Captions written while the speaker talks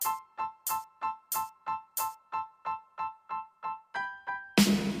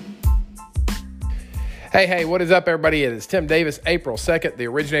Hey, what is up, everybody? It is Tim Davis, April 2nd, the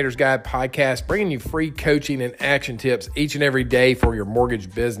Originator's Guide podcast, bringing you free coaching and action tips each and every day for your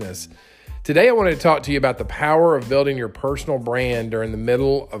mortgage business. Today, I wanted to talk to you about the power of building your personal brand during the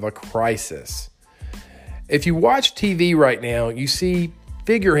middle of a crisis. If you watch TV right now, you see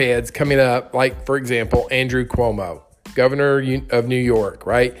figureheads coming up, like, for example, Andrew Cuomo, governor of New York,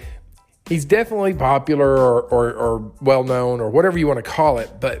 right? He's definitely popular or well-known or whatever you want to call it,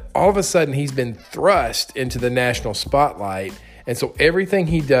 but all of a sudden he's been thrust into the national spotlight. And so everything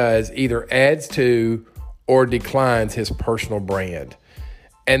he does either adds to or declines his personal brand.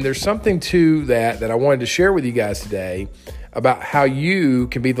 And there's something to that I wanted to share with you guys today about how you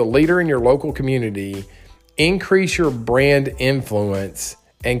can be the leader in your local community, increase your brand influence,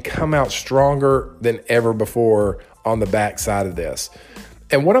 and come out stronger than ever before on the backside of this.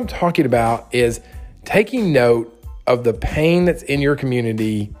 And what I'm talking about is taking note of the pain that's in your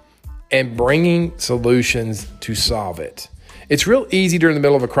community and bringing solutions to solve it. It's real easy during the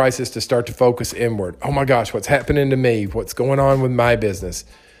middle of a crisis to start to focus inward. Oh my gosh, what's happening to me? What's going on with my business?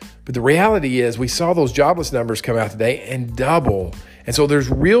 But the reality is we saw those jobless numbers come out today and double. And so there's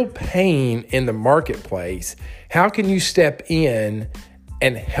real pain in the marketplace. How can you step in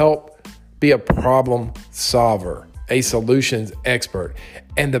and help be a problem solver, a solutions expert?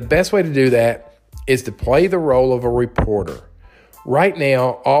 And the best way to do that is to play the role of a reporter. Right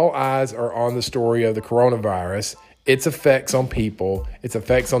now, all eyes are on the story of the coronavirus, its effects on people, its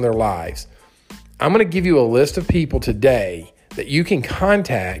effects on their lives. I'm going to give you a list of people today that you can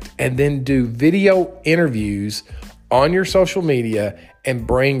contact and then do video interviews on your social media and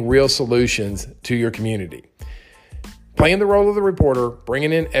bring real solutions to your community. Playing the role of the reporter,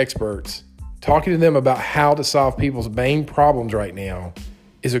 bringing in experts, talking to them about how to solve people's main problems right now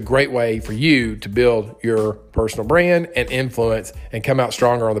is a great way for you to build your personal brand and influence and come out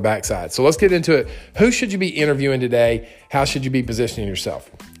stronger on the backside. So let's get into it. Who should you be interviewing today? How should you be positioning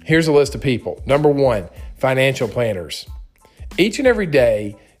yourself? Here's a list of people. Number one, financial planners. Each and every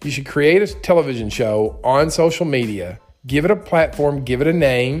day, you should create a television show on social media, give it a platform, give it a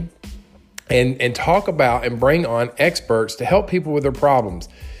name, and talk about and bring on experts to help people with their problems.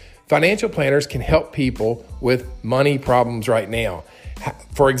 Financial planners can help people with money problems right now.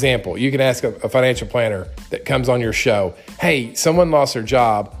 For example, you can ask a financial planner that comes on your show, hey, someone lost their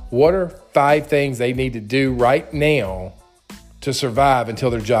job. What are 5 things they need to do right now to survive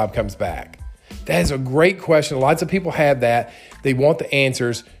until their job comes back? That is a great question. Lots of people have that. They want the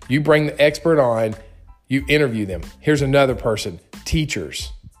answers. You bring the expert on, you interview them. Here's another person,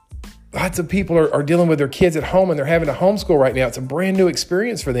 teachers. Lots of people are dealing with their kids at home and they're having to homeschool right now. It's a brand new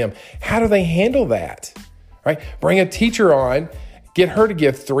experience for them. How do they handle that? Right? Bring a teacher on, get her to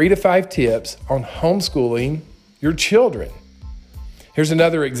give 3 to 5 tips on homeschooling your children. Here's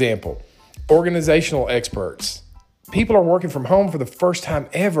another example, organizational experts. People are working from home for the first time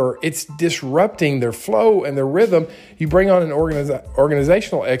ever. It's disrupting their flow and their rhythm. You bring on an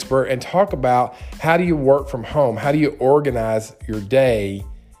organizational expert and talk about how do you work from home? How do you organize your day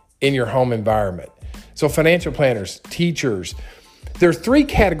in your home environment? So financial planners, teachers. There are 3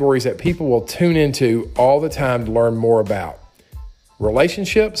 categories that people will tune into all the time to learn more about: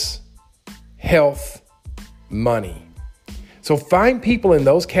 relationships, health, money. So find people in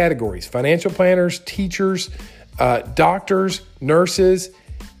those categories, financial planners, teachers, doctors, nurses.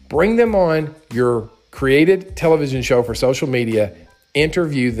 Bring them on your created television show for social media,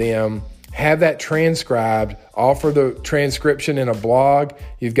 interview them, have that transcribed, offer the transcription in a blog.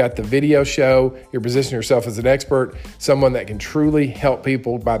 You've got the video show. You're positioning yourself as an expert, someone that can truly help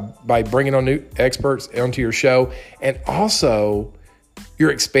people by bringing on new experts onto your show. And also,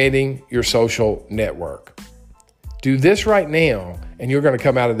 you're expanding your social network. Do this right now, and you're going to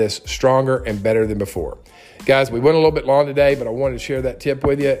come out of this stronger and better than before. Guys, we went a little bit long today, but I wanted to share that tip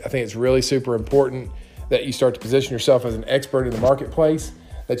with you. I think it's really super important that you start to position yourself as an expert in the marketplace,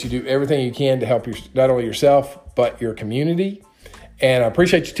 that you do everything you can to help not only yourself, but your community. And I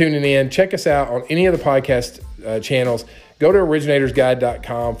appreciate you tuning in. Check us out on any of the podcast channels. Go to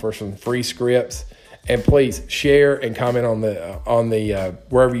originatorsguide.com for some free scripts. And please share and comment on the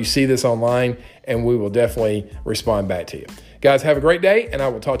wherever you see this online, and we will definitely respond back to you. Guys, have a great day, and I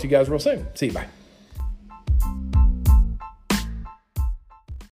will talk to you guys real soon. See you. Bye.